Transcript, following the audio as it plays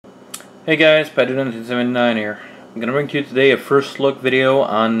Hey guys, AUKEY-PB-N36 here. I'm gonna bring to you today a first look video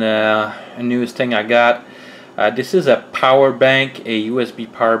on a newest thing I got. This is a power bank, a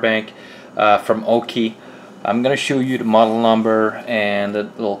USB power bank from AUKEY. I'm gonna show you the model number and the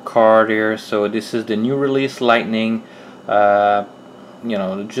little card here. So this is the new release Lightning. You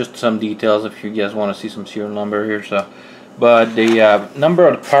know, just some details if you guys want to see some serial number here. So, but the number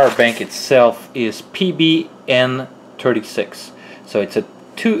of the power bank itself is PB-N36. So it's a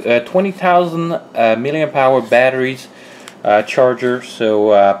 20,000 milliamp hour batteries charger, so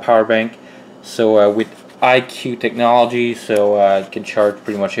power bank. So with AUKEY technology, so it can charge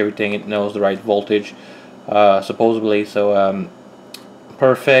pretty much everything. It knows the right voltage, supposedly. So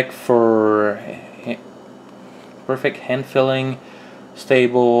perfect for perfect hand filling,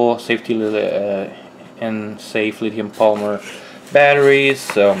 stable, safety and safe lithium polymer batteries.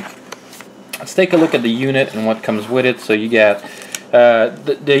 So let's take a look at the unit and what comes with it. So you got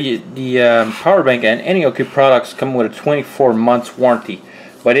the power bank, and any AUKEY products come with a 24 months warranty,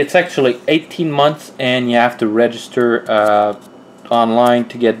 but it's actually 18 months, and you have to register online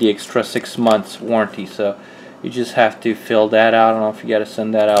to get the extra 6 months warranty. So you just have to fill that out. I don't know if you got to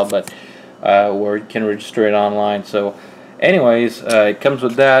send that out, but or you can register it online. So anyways, it comes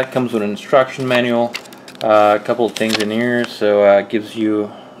with that. It comes with an instruction manual, a couple of things in here. So it gives you,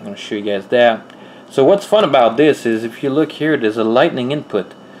 I'm going to show you guys that. So what's fun about this is, if you look here, there's a lightning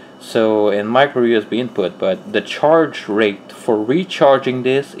input, so and micro USB input, but the charge rate for recharging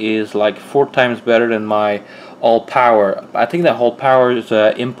this is like 4 times better than my all power. I think the whole power's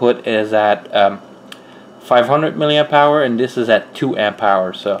input is at 500 milliamp hour, and this is at 2 amp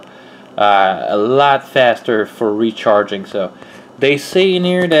hour. So a lot faster for recharging. So they say in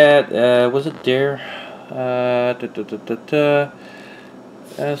here that was it there?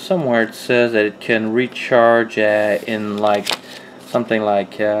 Somewhere it says that it can recharge in like something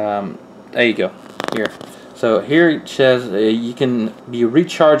like there you go here. So here it says you can be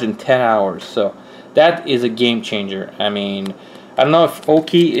recharged in 10 hours. So that is a game changer. I mean, I don't know if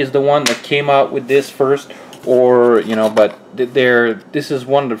AUKEY is the one that came out with this first, or you know, but this is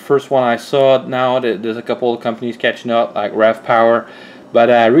one of the first one I saw. Now there's a couple of companies catching up, like REV Power, but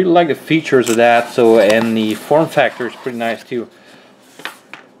I really like the features of that. So, and the form factor is pretty nice too.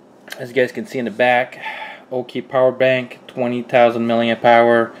 As you guys can see in the back, AUKEY power bank, 20,000 milliamp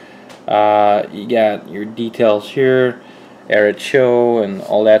hour. You got your details here, air show, and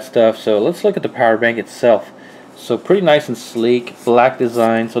all that stuff. So let's look at the power bank itself. So pretty nice and sleek, black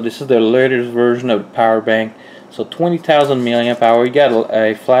design. So this is the latest version of the power bank. So 20,000 milliamp hour. You got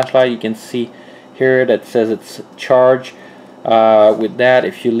a flashlight. You can see here that says it's charged. With that,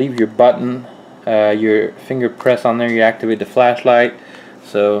 if you leave your button, your finger press on there, you activate the flashlight.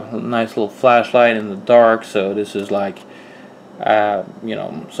 So nice little flashlight in the dark. So this is like you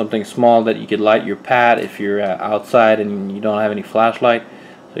know, something small that you could light your pad if you're outside and you don't have any flashlight.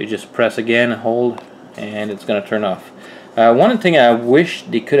 So you just press again, hold, and it's gonna turn off. One thing I wish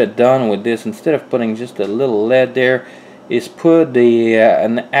they could have done with this, instead of putting just a little LED there, is put the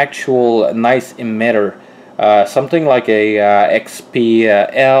an actual nice emitter, something like a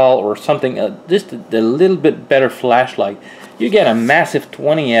XPL or something, just a little bit better flashlight. You get a massive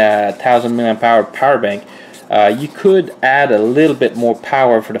 20,000 milliamp hour power bank. You could add a little bit more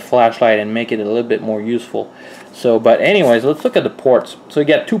power for the flashlight and make it a little bit more useful. So, but anyways, let's look at the ports. So you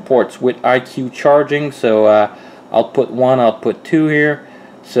got 2 ports with AUKEY charging. So I'll put 1, I'll put 2 here.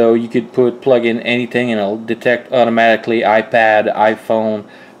 So you could plug in anything and it'll detect automatically iPad, iPhone,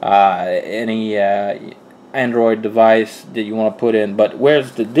 any Android device that you want to put in. But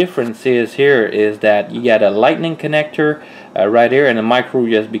where's the difference is here is that you got a lightning connector right here and a micro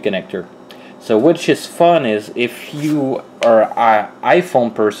USB connector. So which is fun is, if you are an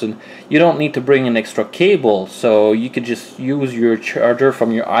iPhone person, you don't need to bring an extra cable. So you could just use your charger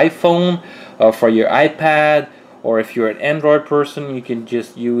from your iPhone or for your iPad, or if you're an Android person, you can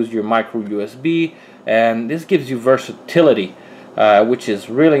just use your micro USB, and this gives you versatility. Which is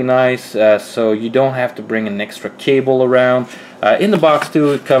really nice, so you don't have to bring an extra cable around. In the box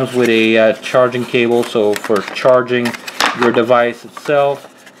too, it comes with a charging cable, so for charging your device itself.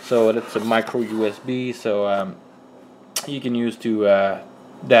 So that's a micro USB, so you can use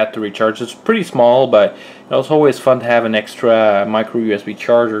that to recharge. It's pretty small, but it's always fun to have an extra micro USB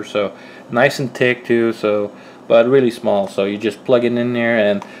charger. So nice and thick too, so but really small. So you just plug it in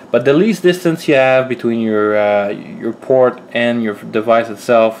there, but the least distance you have between your port and your device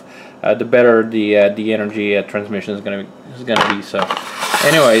itself, the better the energy transmission is gonna be. So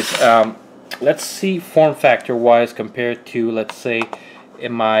anyways, let's see form factor wise compared to, let's say,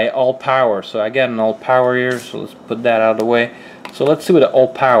 in my all power. So I got an all power here, so let's put that out of the way. So let's see with the all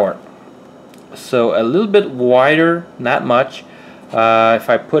power. so a little bit wider, not much. If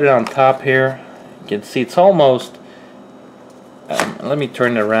I put it on top here, you can see it's almost, let me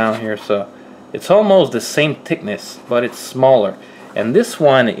turn it around here, so it's almost the same thickness, but it's smaller. And this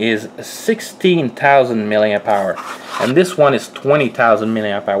one is 16,000 milliamp hour, and this one is 20,000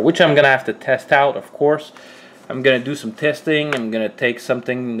 milliamp hour, which I'm gonna have to test out, of course. I'm gonna do some testing. I'm gonna take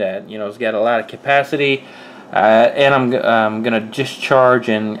something that, you know, has got a lot of capacity, and I'm gonna discharge,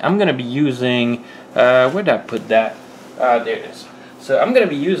 and I'm gonna be using, where did I put that? There it is. So I'm gonna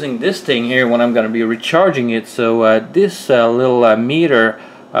be using this thing here when I'm gonna be recharging it. So this little meter,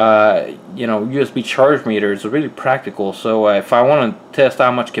 you know, USB charge meter is really practical. So if I want to test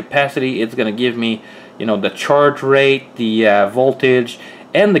how much capacity, it's gonna give me, you know, the charge rate, the voltage,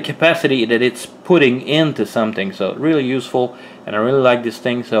 and the capacity that it's putting into something. So really useful, and I really like this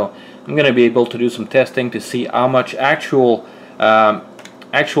thing. So I'm gonna be able to do some testing to see how much actual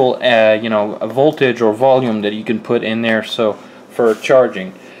you know, a voltage or volume that you can put in there, so for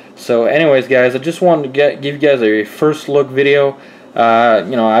charging. So anyways guys, I just wanted to give you guys a first look video.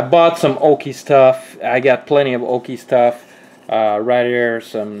 You know, I bought some AUKEY stuff. I got plenty of AUKEY stuff right here,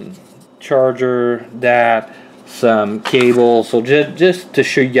 some charger, that, some cable. So just to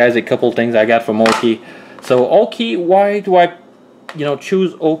show you guys a couple things I got from AUKEY. So AUKEY, why do I, you know,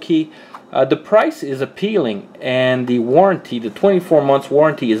 choose AUKEY? The price is appealing, and the warranty, the 24 months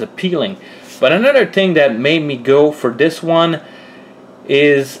warranty, is appealing. But another thing that made me go for this one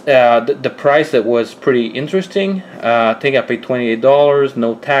is the price that was pretty interesting. I think I paid $28,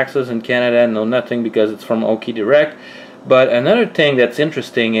 no taxes in Canada, no nothing, because it's from AUKEY Direct. But another thing that's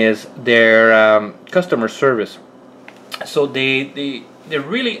interesting is their customer service. So they're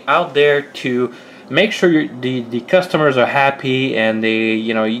really out there to make sure the customers are happy, and they,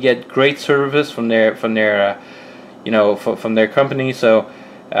 you know, you get great service from their you know, from their company. So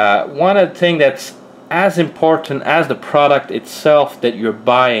one of the things that's as important as the product itself that you're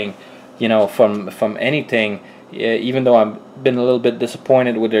buying, you know, from anything, even though I've been a little bit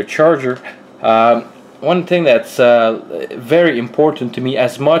disappointed with their charger, one thing that's very important to me,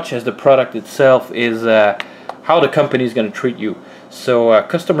 as much as the product itself, is how the company is going to treat you. So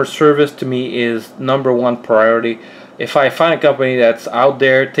customer service to me is #1 priority. If I find a company that's out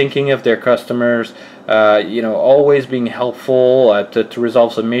there thinking of their customers, you know, always being helpful to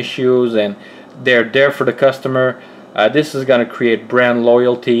resolve some issues, and they're there for the customer, this is going to create brand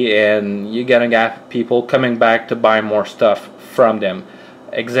loyalty, and you're going to get people coming back to buy more stuff from them.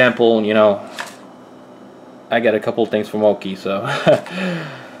 Example, you know, I got a couple things from AUKEY. So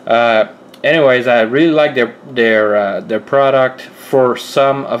anyways, I really like their product for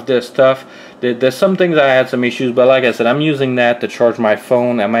some of this stuff. There's some things I had some issues, but like I said, I'm using that to charge my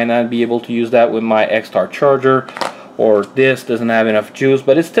phone. I might not be able to use that with my X-Star charger, or this doesn't have enough juice,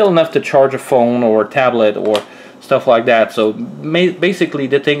 but it's still enough to charge a phone or a tablet or stuff like that. So basically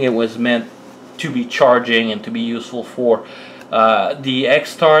the thing, it was meant to be charging and to be useful for. The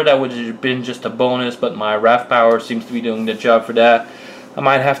X-Star, that would have been just a bonus, but my RAV Power seems to be doing the job for that. I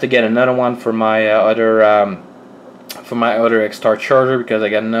might have to get another one for my other X-Star charger, because I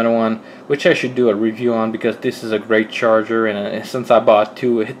got another one which I should do a review on, because this is a great charger, and since I bought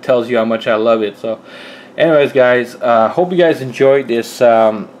two, it tells you how much I love it. So anyways guys, hope you guys enjoyed this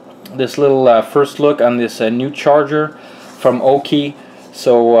this little first look on this new charger from AUKEY.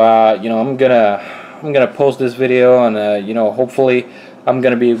 So you know, I'm gonna post this video, and you know, hopefully I'm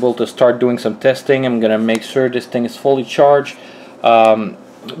gonna be able to start doing some testing. I'm gonna make sure this thing is fully charged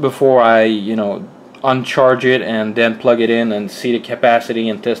before I, you know, uncharge it and then plug it in and see the capacity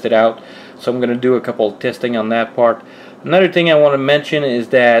and test it out. So I'm gonna do a couple of testing on that part. Another thing I want to mention is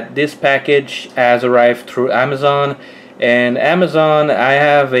that this package has arrived through Amazon, and Amazon, I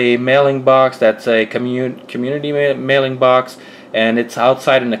have a mailing box that's a community mailing box, and it's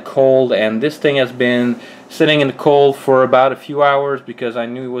outside in the cold, and this thing has been sitting in the cold for about a few hours, because I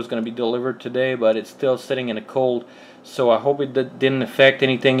knew it was going to be delivered today, but it's still sitting in the cold. So I hope it didn't affect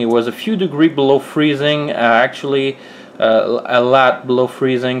anything. It was a few degrees below freezing, actually a lot below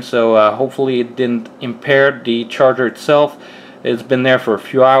freezing, so hopefully it didn't impair the charger itself. It's been there for a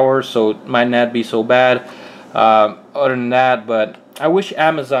few hours, so it might not be so bad. Other than that, but I wish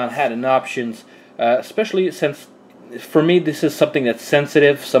Amazon had an options, especially since for me this is something that's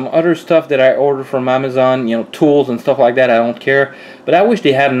sensitive. Some other stuff that I order from Amazon, you know, tools and stuff like that, I don't care, but I wish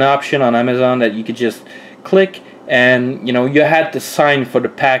they had an option on Amazon that you could just click, and you know, you had to sign for the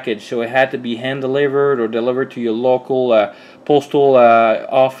package, so it had to be hand delivered or delivered to your local postal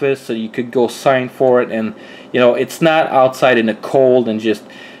office, so you could go sign for it. And you know, it's not outside in the cold, and just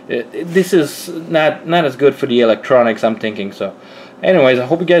this is not as good for the electronics, I'm thinking. So Anyways, I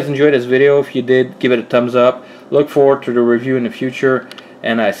hope you guys enjoyed this video. If you did, give it a thumbs up. Look forward to the review in the future,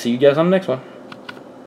 and I see you guys on the next one.